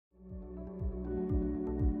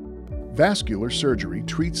Vascular surgery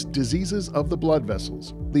treats diseases of the blood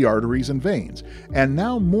vessels, the arteries and veins, and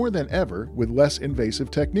now more than ever with less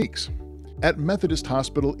invasive techniques. At Methodist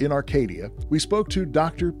Hospital in Arcadia, we spoke to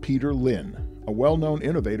Dr. Peter Lynn, a well-known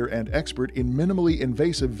innovator and expert in minimally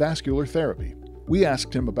invasive vascular therapy. We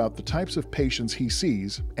asked him about the types of patients he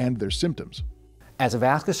sees and their symptoms. As a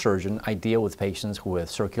vascular surgeon, I deal with patients with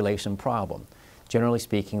circulation problem. Generally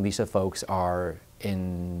speaking, these folks are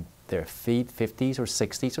in their 50s or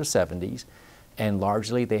 60s or 70s, and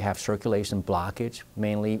largely they have circulation blockage,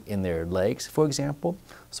 mainly in their legs, for example.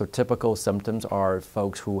 So typical symptoms are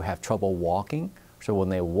folks who have trouble walking. So when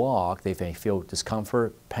they walk, they may feel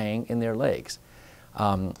discomfort, pain in their legs.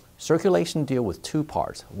 Circulation deal with two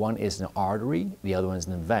parts. One is an artery, the other one is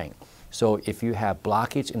in the vein. So if you have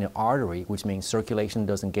blockage in the artery, which means circulation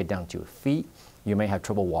doesn't get down to your feet, you may have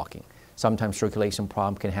trouble walking. Sometimes circulation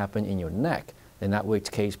problem can happen in your neck, in that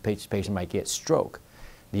which case patient might get stroke.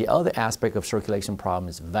 The other aspect of circulation problem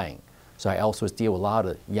is vein. So I also deal with a lot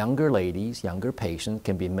of younger ladies, younger patients,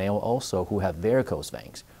 can be male also, who have varicose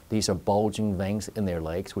veins. These are bulging veins in their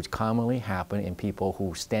legs, which commonly happen in people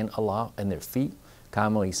who stand a lot in their feet,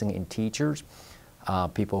 commonly seen in teachers,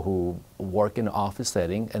 people who work in an office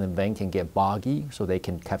setting, and the vein can get boggy, so they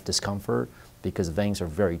can have discomfort because veins are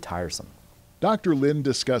very tiresome. Dr. Lin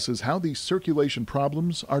discusses how these circulation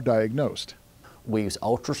problems are diagnosed. We use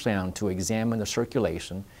ultrasound to examine the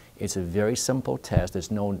circulation. It's a very simple test. There's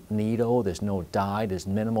no needle, there's no dye, there's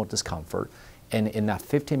minimal discomfort. And in that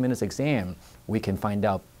 15 minutes exam, we can find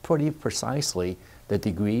out pretty precisely the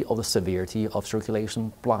degree of the severity of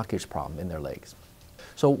circulation blockage problem in their legs.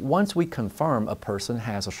 So once we confirm a person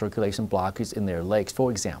has a circulation blockage in their legs,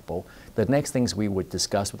 for example, the next things we would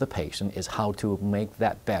discuss with the patient is how to make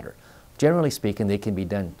that better. Generally speaking, they can be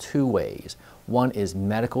done two ways. One is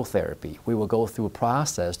medical therapy. We will go through a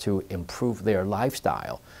process to improve their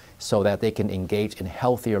lifestyle so that they can engage in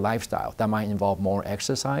healthier lifestyle. That might involve more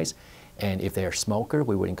exercise, and if they're a smoker,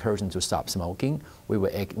 we would encourage them to stop smoking. We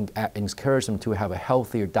would encourage them to have a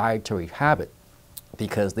healthier dietary habit,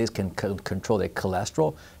 because this can control their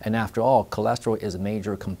cholesterol, and after all, cholesterol is a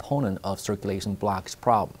major component of circulation blockage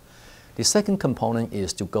problem. The second component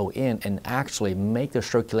is to go in and actually make the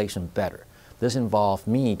circulation better. This involves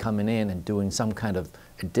me coming in and doing some kind of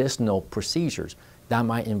additional procedures. That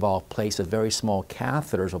might involve placing very small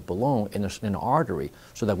catheters or balloon in an artery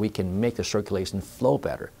so that we can make the circulation flow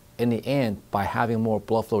better. In the end, by having more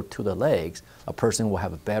blood flow to the legs, a person will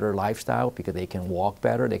have a better lifestyle because they can walk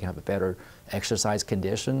better, they can have a better exercise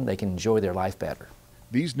condition, they can enjoy their life better.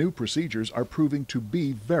 These new procedures are proving to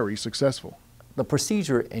be very successful. The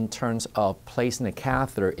procedure in terms of placing a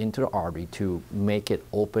catheter into the artery to make it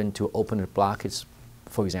open, to open the blockage,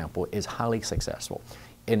 for example, is highly successful.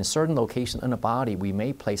 In a certain location in the body, we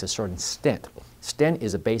may place a certain stent. Stent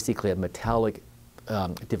is basically a metallic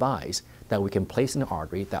device that we can place in the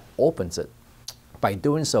artery that opens it. By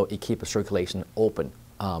doing so, it keeps the circulation open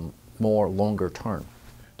more longer term.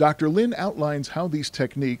 Dr. Lin outlines how these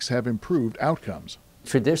techniques have improved outcomes.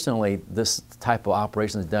 Traditionally, this type of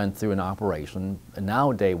operation is done through an operation. And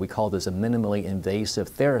nowadays, we call this a minimally invasive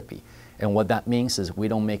therapy. And what that means is we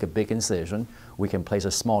don't make a big incision. We can place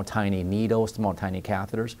a small, tiny needle, small, tiny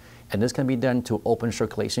catheters. And this can be done to open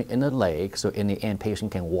circulation in the leg, so in the end,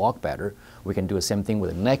 patient can walk better. We can do the same thing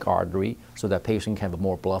with the neck artery, so that patient can have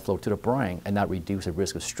more blood flow to the brain and not reduce the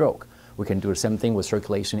risk of stroke. We can do the same thing with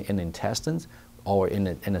circulation in the intestines, or in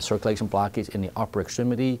a circulation blockage in the upper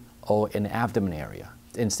extremity or in the abdomen area.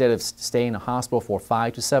 Instead of staying in the hospital for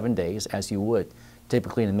 5 to 7 days, as you would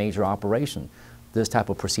typically in a major operation, this type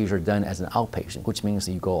of procedure is done as an outpatient, which means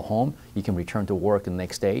that you go home, you can return to work the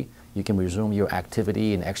next day, you can resume your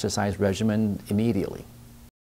activity and exercise regimen immediately.